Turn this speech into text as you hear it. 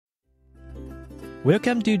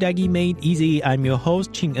Welcome to Dagi Made Easy. I'm your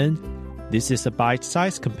host, Qing-en. This is a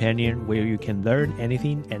bite-sized companion where you can learn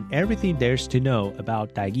anything and everything there's to know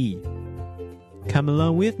about Dagi. Come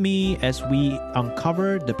along with me as we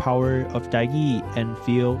uncover the power of Dagi and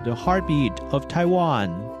feel the heartbeat of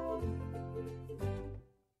Taiwan.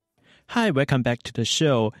 Hi, welcome back to the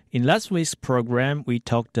show. In last week's program, we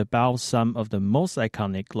talked about some of the most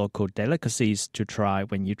iconic local delicacies to try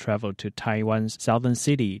when you travel to Taiwan's southern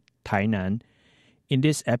city, Tainan. In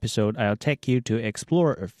this episode, I'll take you to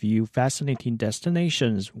explore a few fascinating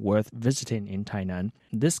destinations worth visiting in Tainan.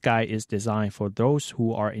 This guide is designed for those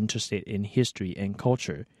who are interested in history and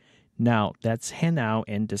culture. Now, let's hang out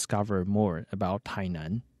and discover more about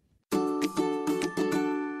Tainan.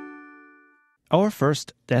 Our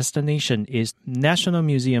first destination is National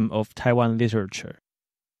Museum of Taiwan Literature.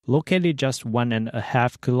 Located just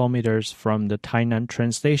 1.5 kilometers from the Tainan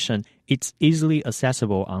train station, it's easily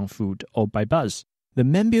accessible on foot or by bus. The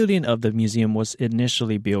main building of the museum was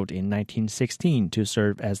initially built in 1916 to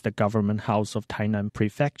serve as the government house of Tainan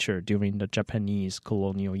Prefecture during the Japanese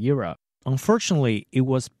colonial era. Unfortunately, it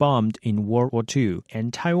was bombed in World War II,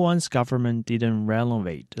 and Taiwan's government didn't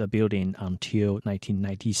renovate the building until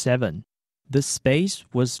 1997. The space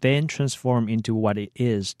was then transformed into what it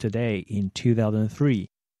is today in 2003.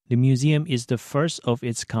 The museum is the first of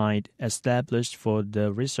its kind established for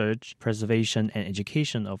the research, preservation, and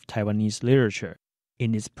education of Taiwanese literature.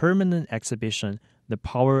 In its permanent exhibition, The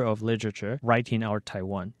Power of Literature, Writing Our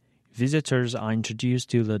Taiwan, visitors are introduced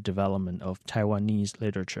to the development of Taiwanese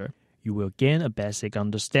literature. You will gain a basic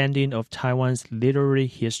understanding of Taiwan's literary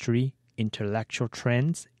history, intellectual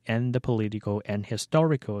trends, and the political and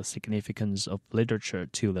historical significance of literature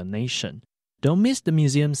to the nation. Don't miss the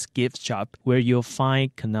museum's gift shop, where you'll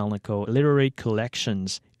find canonical literary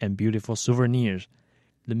collections and beautiful souvenirs.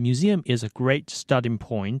 The museum is a great starting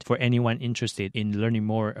point for anyone interested in learning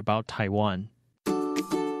more about Taiwan.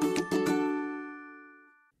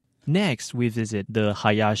 Next, we visit the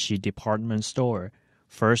Hayashi department store.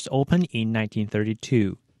 First opened in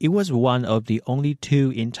 1932, it was one of the only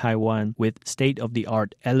two in Taiwan with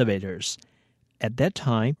state-of-the-art elevators. At that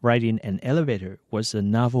time, riding an elevator was a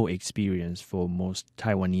novel experience for most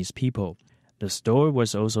Taiwanese people. The store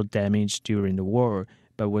was also damaged during the war,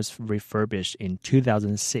 but was refurbished in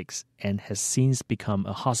 2006 and has since become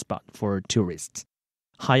a hotspot for tourists.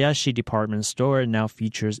 Hayashi department store now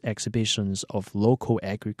features exhibitions of local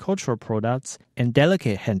agricultural products and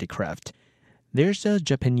delicate handicraft. There's a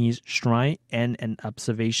Japanese shrine and an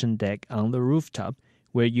observation deck on the rooftop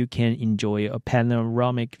where you can enjoy a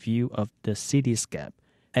panoramic view of the cityscape.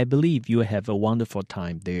 I believe you'll have a wonderful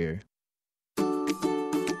time there.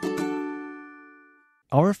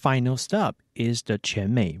 Our final stop is the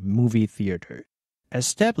Quanmei Movie Theater.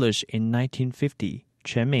 Established in 1950,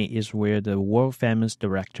 Quanmei is where the world-famous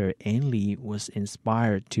director Ang Lee was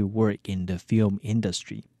inspired to work in the film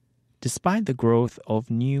industry. Despite the growth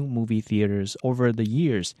of new movie theaters over the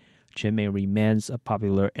years, Quanmei remains a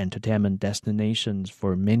popular entertainment destination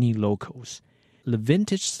for many locals. The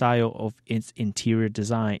vintage style of its interior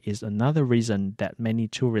design is another reason that many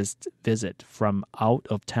tourists visit from out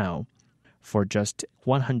of town. For just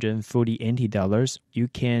 $140 NT, you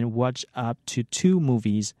can watch up to 2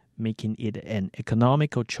 movies, making it an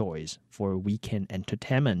economical choice for weekend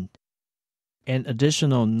entertainment. An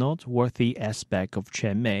additional noteworthy aspect of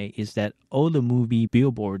Quanmei is that all the movie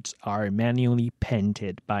billboards are manually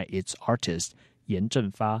painted by its artist, Yan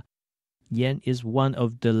Zhenfa. Yan is one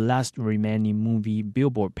of the last remaining movie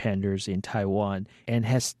billboard painters in Taiwan and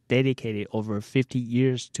has dedicated over 50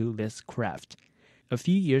 years to this craft. A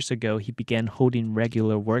few years ago, he began holding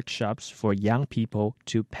regular workshops for young people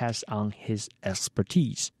to pass on his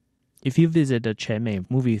expertise. If you visit the Quanmei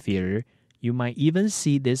movie theater, you might even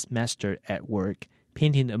see this master at work,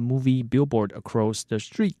 painting a movie billboard across the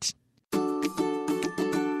street.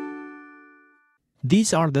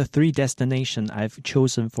 These are the 3 destinations I've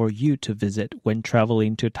chosen for you to visit when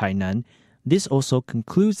traveling to Tainan. This also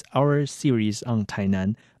concludes our series on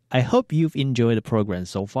Tainan. I hope you've enjoyed the program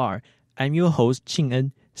so far. I'm your host,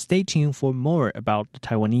 Qing-en. Stay tuned for more about the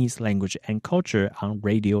Taiwanese language and culture on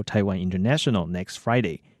Radio Taiwan International next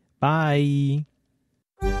Friday. Bye!